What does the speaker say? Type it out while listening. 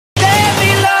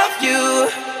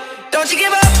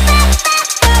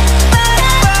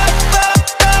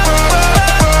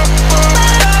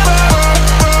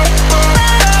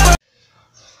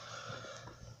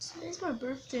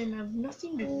and I have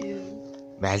nothing to do.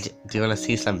 Magic? Do you want to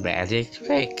see some magic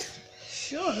tricks?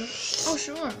 Sure. Oh,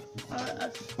 sure.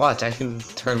 Watch, I can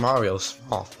turn Mario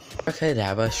small.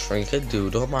 Abracadabra, shrink a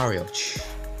doodle, Mario.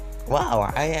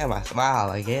 Wow, I am a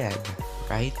smile again,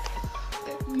 right?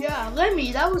 Yeah,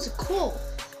 Lemmy, that was cool.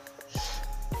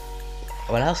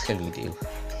 What else can you do,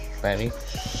 Lemmy?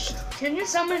 Can you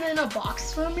summon in a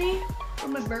box for me for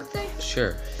my birthday?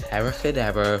 Sure.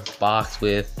 Abracadabra, box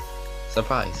with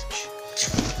surprise.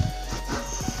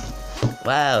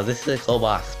 Wow, this is a cool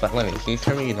box, but Lemmy, can you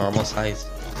turn me normal size?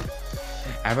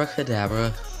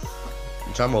 Abracadabra,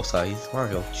 jumbo size,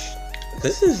 Mario.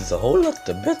 This is a whole lot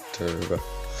better.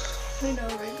 I know,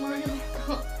 right, Mario?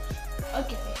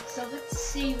 Okay, so let's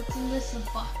see what's in this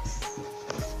box.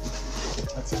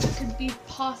 Let's see what could be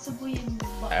possibly in the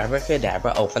box.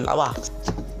 Abracadabra, open the box.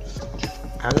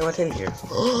 I don't know what's in here.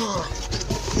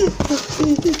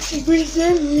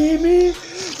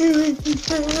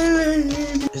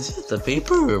 Is it the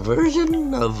paper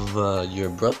version of your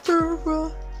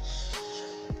brother?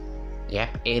 Yep,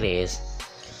 it is.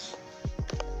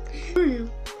 Mario,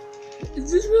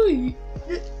 is this really?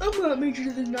 I'm gonna make sure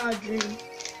this is not a dream.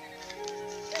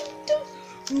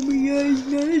 Oh my god, it's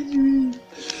not a dream.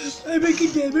 I make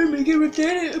it never make a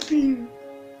Ratata appear.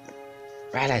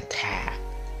 Rat-a-tat.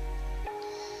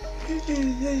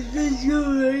 Let's go,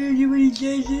 Mario, when he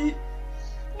says it.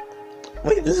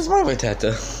 Wait, this is my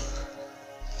Ratata.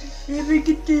 I make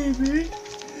it never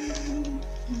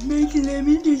make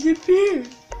Lemmy disappear.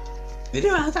 You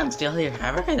know how I'm still here.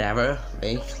 Abracadabra,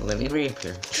 make Lemmy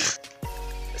reappear.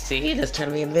 See, this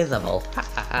turned me invisible. Ha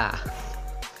ha ha.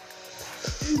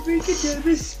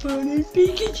 Abracadabra spawned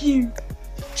Pikachu.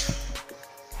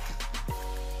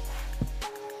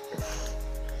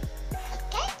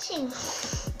 Catching.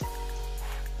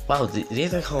 Wow,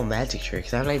 these are called magic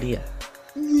tricks. I have an idea.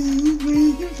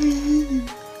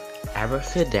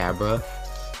 Abracadabra,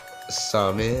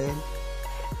 summon,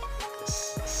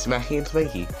 Smacky and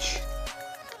Spanky.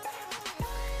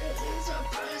 This is our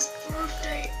best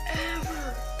birthday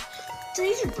ever.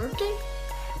 Today's your birthday?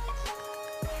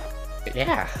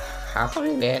 Yeah, how come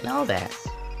you didn't know that?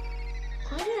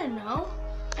 I didn't know.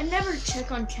 I never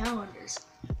check on calendars.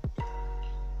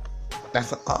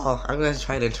 That's all. I'm gonna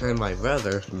try to turn my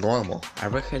brother normal.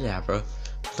 Abracadabra,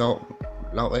 don't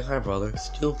make my brother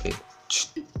stupid.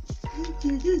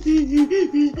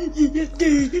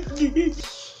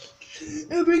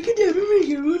 Abracadabra, make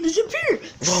everyone disappear.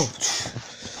 Whoa.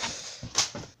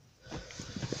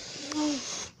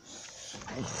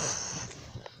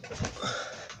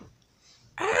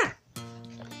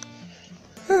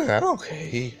 I'm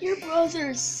okay. Your brother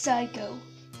is psycho.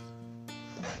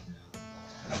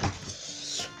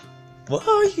 What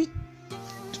are you?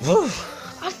 Whoa.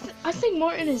 I think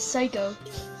Martin is psycho.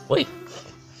 Wait,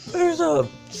 there's a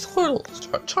Squirtle,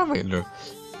 Charmander,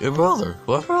 your brother.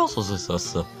 Whoever else was this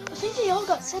us? I think they all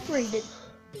got separated.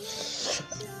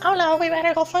 Oh no, we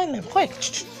better go find them quick.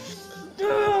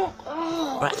 No.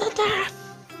 Oh. Rat-a-tat.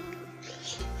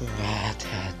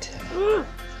 Rat-a-tat.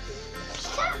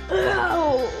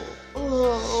 Ow.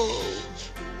 Oh.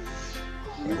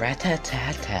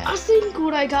 Rat-a-tat-tat. I think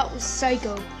what I got was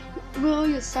psycho.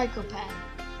 Really a psychopath.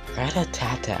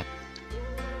 Rat-a-tat-tat.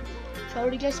 If I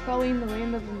were to guess, probably in the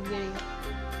land of the beginning.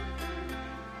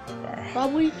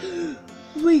 Probably.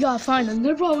 We gotta find them.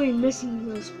 They're probably missing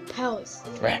those palace.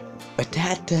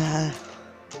 Rat-a-tat-tat.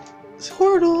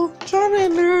 Squirtle,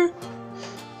 Charmander,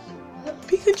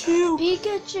 Pikachu.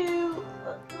 Pikachu,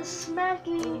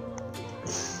 Smacky.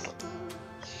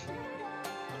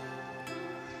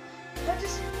 That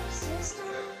just your sister?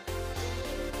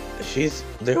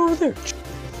 They're over there.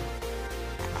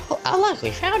 Oh look,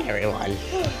 we found everyone.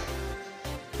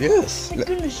 Yes. Thank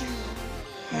goodness you.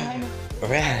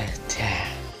 Rat-a-tat.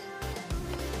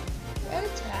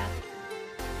 Rat-a-tat.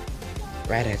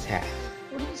 Rat-a-tat.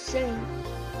 What are you saying?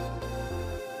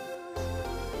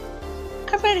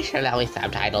 I'm pretty sure that was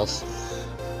subtitles.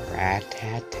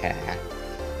 Rat-a-tat. Yeah.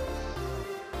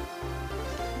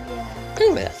 Look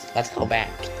at this. Let's go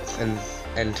back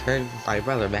and turn my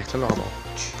brother back to normal.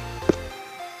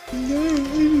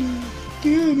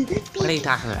 What are you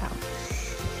talking about?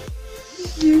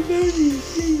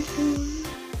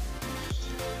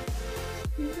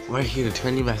 We're here to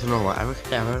turn you back to normal.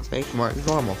 Abracadabra, make Martin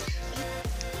normal.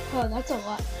 Oh, that's a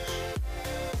lot.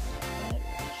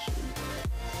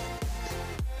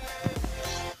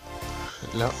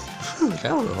 No,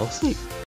 that was all sweet.